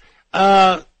sad.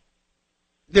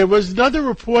 There was another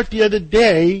report the other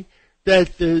day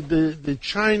that the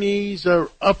Chinese are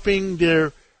upping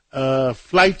their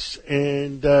flights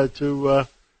and to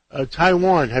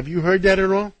Taiwan. Have you heard that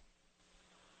at all?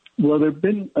 Well, there have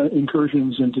been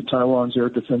incursions into Taiwan's air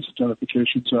defense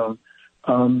identification zone.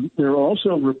 There are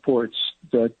also reports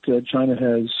that China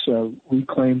has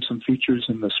reclaimed some features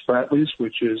in the Spratlys,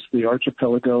 which is the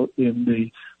archipelago in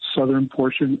the southern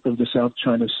portion of the South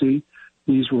China Sea.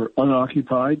 These were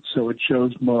unoccupied, so it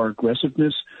shows more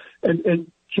aggressiveness. And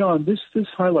John, this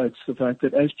highlights the fact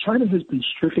that as China has been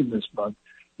stricken this month,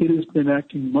 it has been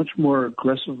acting much more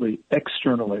aggressively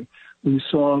externally. We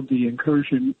saw the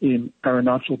incursion in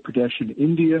Arunachal Pradesh in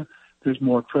India. There's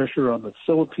more pressure on the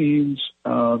Philippines,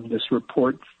 this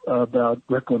report about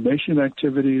reclamation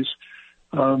activities.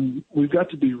 We've got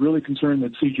to be really concerned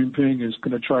that Xi Jinping is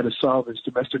going to try to solve his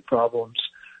domestic problems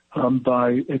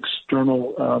by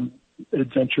external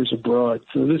adventures abroad.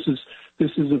 So this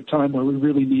is a time where we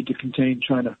really need to contain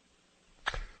China.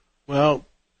 Well,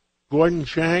 Gordon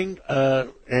Chang,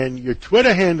 and your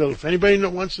Twitter handle, if anybody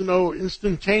wants to know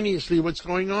instantaneously what's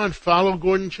going on, follow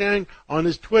Gordon Chang on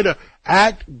his Twitter,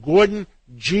 at Gordon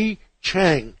G.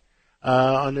 Chang,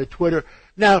 on the Twitter.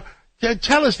 Now,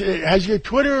 tell us, has your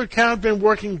Twitter account been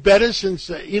working better since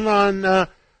Elon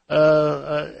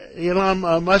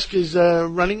Musk is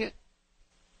running it?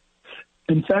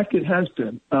 In fact, it has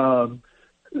been.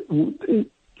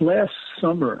 Last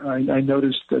summer, I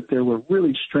noticed that there were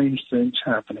really strange things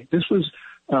happening. This was,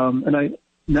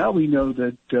 now we know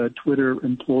that Twitter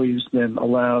employees then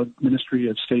allowed Ministry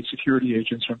of State security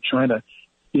agents from China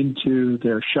into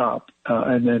their shop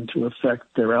and then to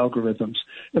affect their algorithms.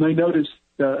 And I noticed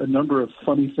a number of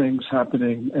funny things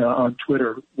happening on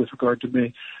Twitter with regard to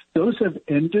me. Those have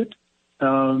ended,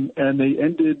 and they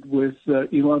ended with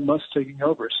Elon Musk taking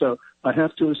over. So I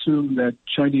have to assume that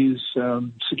Chinese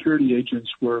security agents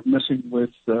were messing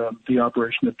with the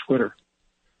operation of Twitter.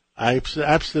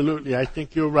 Absolutely. I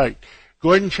think you're right.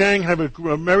 Gordon Chang, have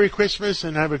a Merry Christmas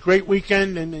and have a great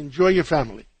weekend and enjoy your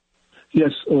family.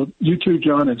 Yes, you too,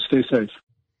 John, and stay safe.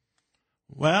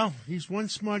 Well, he's one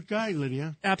smart guy,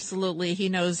 Lydia. Absolutely. He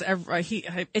knows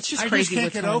it's just crazy. I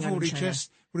just can't get over what he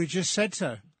just said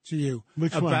to you.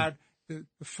 Which about one?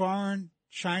 The foreign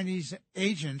Chinese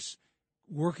agents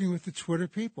working with the Twitter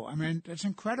people. I mean, that's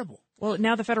incredible. Well,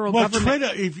 now the federal government...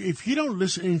 Twitter, if you don't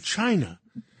listen in China,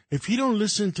 if you don't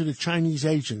listen to the Chinese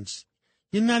agents,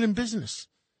 you're not in business.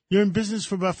 You're in business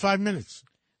for about 5 minutes.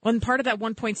 Well, and part of that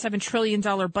 $1.7 trillion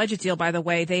budget deal, by the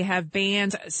way, they have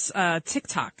banned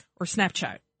TikTok or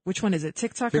Snapchat. Which one is it?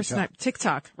 TikTok or Snap?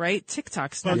 TikTok, right?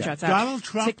 TikTok, Snapchat's out. Donald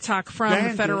Trump TikTok from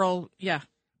the federal,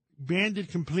 banned it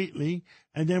completely.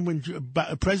 And then when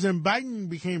President Biden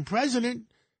became president,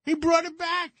 he brought it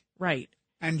back. Right.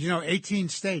 And, 18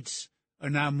 states are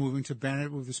now moving to ban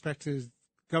it with respect to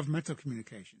governmental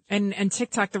communications. And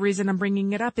TikTok, the reason I'm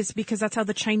bringing it up is because that's how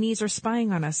the Chinese are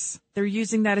spying on us. They're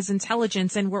using that as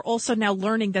intelligence, and we're also now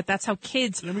learning that that's how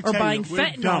kids are buying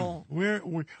fentanyl.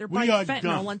 They're buying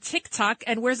fentanyl on TikTok,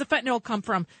 and where's the fentanyl come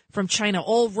from? From China.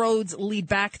 All roads lead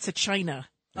back to China.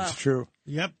 That's true.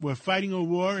 Yep, we're fighting a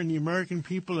war, and the American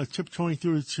people are tiptoeing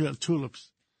through the tulips.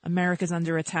 America's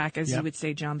under attack, as you would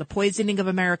say, John. The poisoning of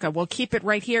America. We'll keep it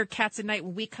right here. Cats at Night.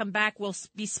 When we come back, we'll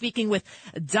be speaking with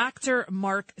Dr.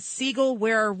 Mark Siegel.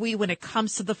 Where are we when it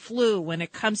comes to the flu, when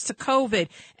it comes to COVID?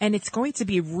 And it's going to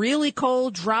be really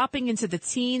cold, dropping into the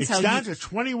teens. It's down to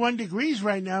 21 degrees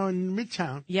right now in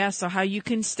Midtown. Yeah, so how you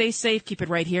can stay safe. Keep it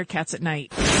right here. Cats at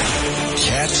Night.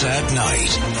 Cats at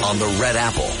Night on the Red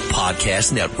Apple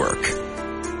Podcast Network.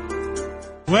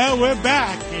 Well, we're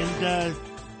back, and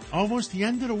almost the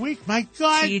end of the week. My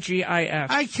God. TGIF.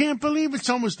 I can't believe it's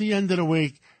almost the end of the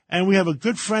week. And we have a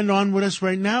good friend on with us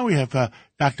right now. We have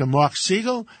Dr. Mark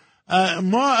Siegel.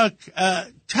 Mark,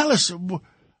 tell us,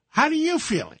 how do you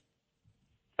feel?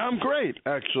 I'm great,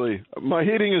 actually. My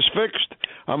heating is fixed.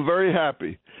 I'm very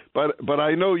happy. But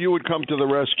I know you would come to the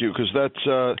rescue because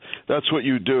that's what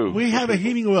you do. We have a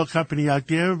heating oil company out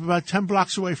there about 10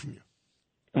 blocks away from you.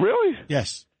 Really?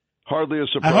 Yes. Hardly a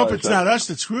surprise. I hope it's not us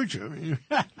that screwed you.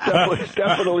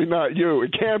 definitely not you.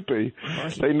 It can't be.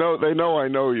 They know I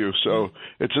know you, so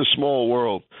it's a small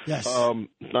world. Yes.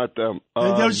 Not them.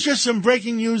 There was just some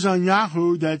breaking news on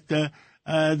Yahoo that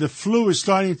the flu is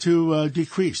starting to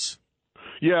decrease.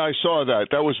 Yeah, I saw that.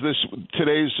 That was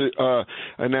today's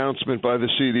announcement by the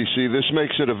CDC. This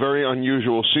makes it a very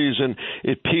unusual season.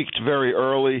 It peaked very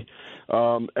early,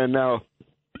 and now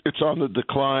it's on the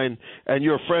decline. And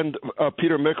your friend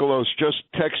Peter Mikolos just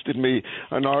texted me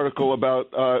an article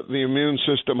about the immune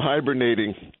system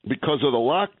hibernating because of the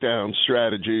lockdown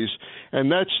strategies,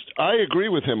 and I agree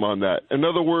with him on that. In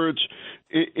other words,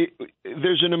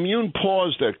 there's an immune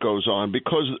pause that goes on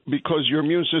because your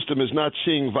immune system is not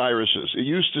seeing viruses. It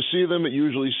used to see them. It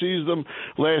usually sees them.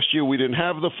 Last year we didn't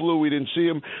have the flu. We didn't see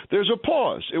them. There's a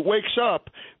pause. It wakes up.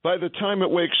 By the time it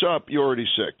wakes up, you're already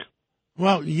sick.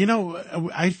 Well,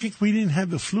 I think we didn't have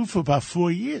the flu for about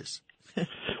 4 years. And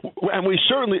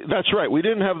that's right. We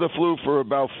didn't have the flu for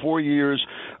about 4 years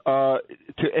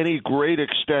to any great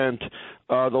extent.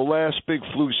 The last big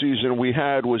flu season we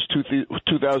had was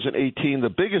 2018, the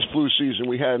biggest flu season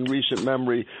we had in recent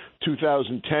memory,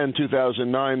 2010,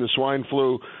 2009, the swine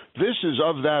flu. This is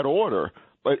of that order,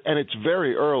 and it's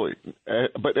very early.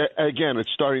 But again,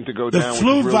 it's starting to go down. The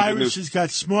flu viruses got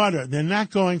smarter. They're not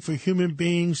going for human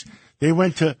beings. They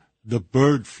went to the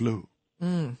bird flu.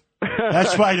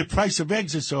 That's why the price of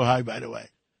eggs is so high, by the way.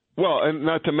 Well, and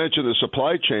not to mention the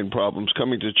supply chain problems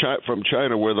coming from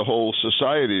China, where the whole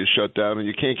society is shut down and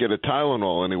you can't get a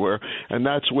Tylenol anywhere. And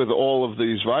that's with all of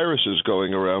these viruses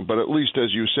going around. But at least,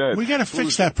 as you said, we got to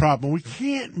fix that problem. We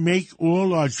can't make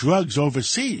all our drugs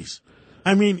overseas.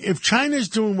 I mean, if China's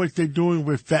doing what they're doing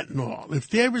with fentanyl, if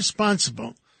they're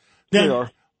responsible, then They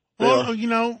are.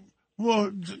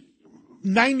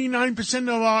 99%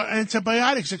 of our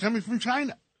antibiotics are coming from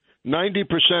China.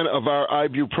 90% of our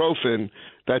ibuprofen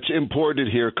that's imported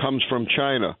here comes from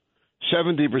China.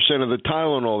 70% of the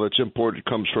Tylenol that's imported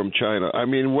comes from China. I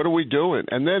mean, what are we doing?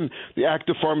 And then the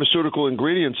active pharmaceutical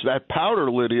ingredients, that powder,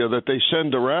 Lydia, that they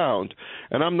send around,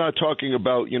 and I'm not talking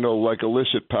about, like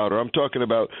illicit powder. I'm talking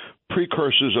about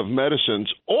precursors of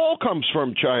medicines, all comes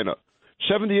from China,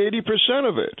 70-80%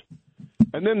 of it.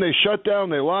 And then they shut down,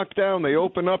 they lock down, they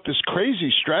open up this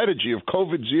crazy strategy of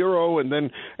COVID zero, and then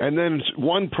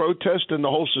one protest and the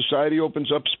whole society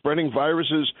opens up, spreading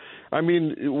viruses. I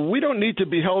mean, we don't need to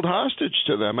be held hostage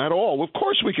to them at all. Of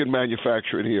course we can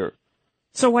manufacture it here.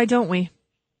 So why don't we?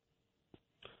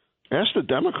 Ask the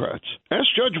Democrats. Ask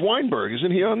Judge Weinberg.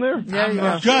 Isn't he on there?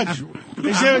 Yeah. Judge.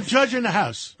 Is there a judge in the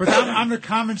House? But I'm the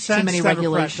common sense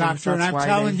Democrat, doctor, and I'm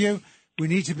telling you, we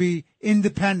need to be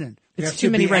independent. We have too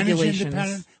to many be energy regulations.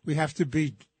 independent. We have to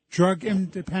be drug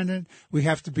independent. We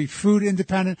have to be food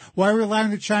independent. Why are we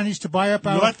allowing the Chinese to buy up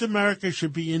our... North America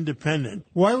should be independent.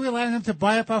 Why are we allowing them to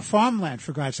buy up our farmland,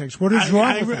 for God's sakes? What is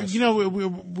wrong with us?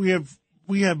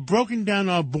 We have broken down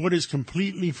our borders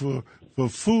completely for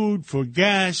food, for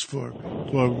gas, for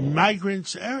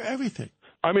migrants, everything.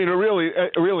 I mean, really,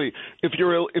 if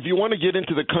you want to get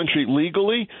into the country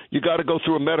legally, you got to go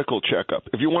through a medical checkup.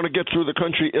 If you want to get through the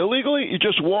country illegally, you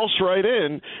just waltz right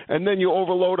in, and then you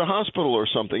overload a hospital or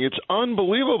something. It's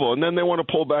unbelievable. And then they want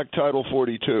to pull back Title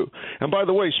 42. And by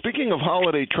the way, speaking of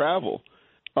holiday travel,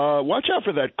 watch out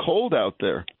for that cold out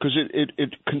there because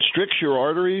it constricts your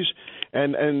arteries.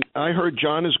 And I heard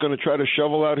John is going to try to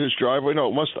shovel out his driveway.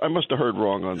 No, I must have heard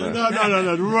wrong on that.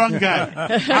 No, the wrong guy.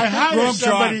 I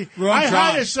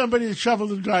hired somebody to shovel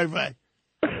the driveway.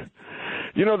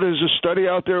 There's a study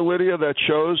out there, Lydia, that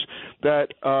shows that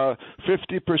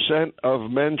 50% of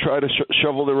men try to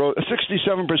shovel their own.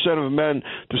 67% of men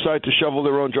decide to shovel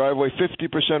their own driveway.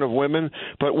 50% of women,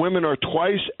 but women are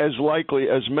twice as likely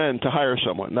as men to hire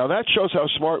someone. Now that shows how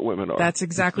smart women are. That's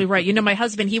exactly right. My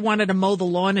husband, he wanted to mow the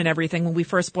lawn and everything when we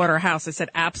first bought our house. I said,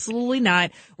 absolutely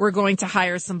not. We're going to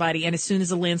hire somebody. And as soon as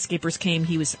the landscapers came,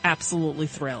 he was absolutely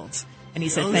thrilled. And he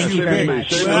said, thank you very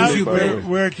much.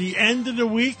 We're at the end of the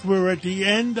week. We're at the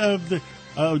end of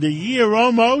the year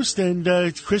almost, and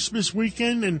it's Christmas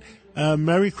weekend, and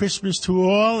Merry Christmas to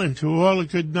all, and to all a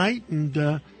good night. And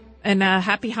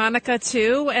Happy Hanukkah,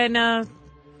 too, and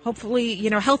hopefully,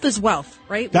 health is wealth,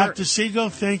 right? Dr. Siegel,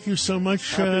 thank you so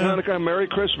much. Happy Hanukkah, Merry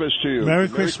Christmas to you. Merry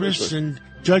Christmas, and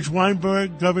Judge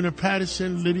Weinberg, Governor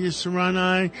Patterson, Lydia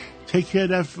Serrani, take care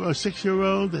of that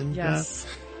 6-year-old, and yes.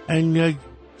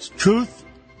 Truth,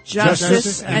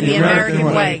 justice, and the American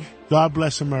way. God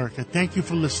bless America. Thank you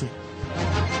for listening.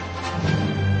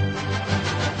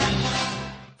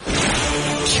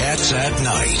 Cats at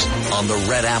Night on the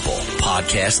Red Apple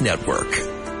Podcast Network.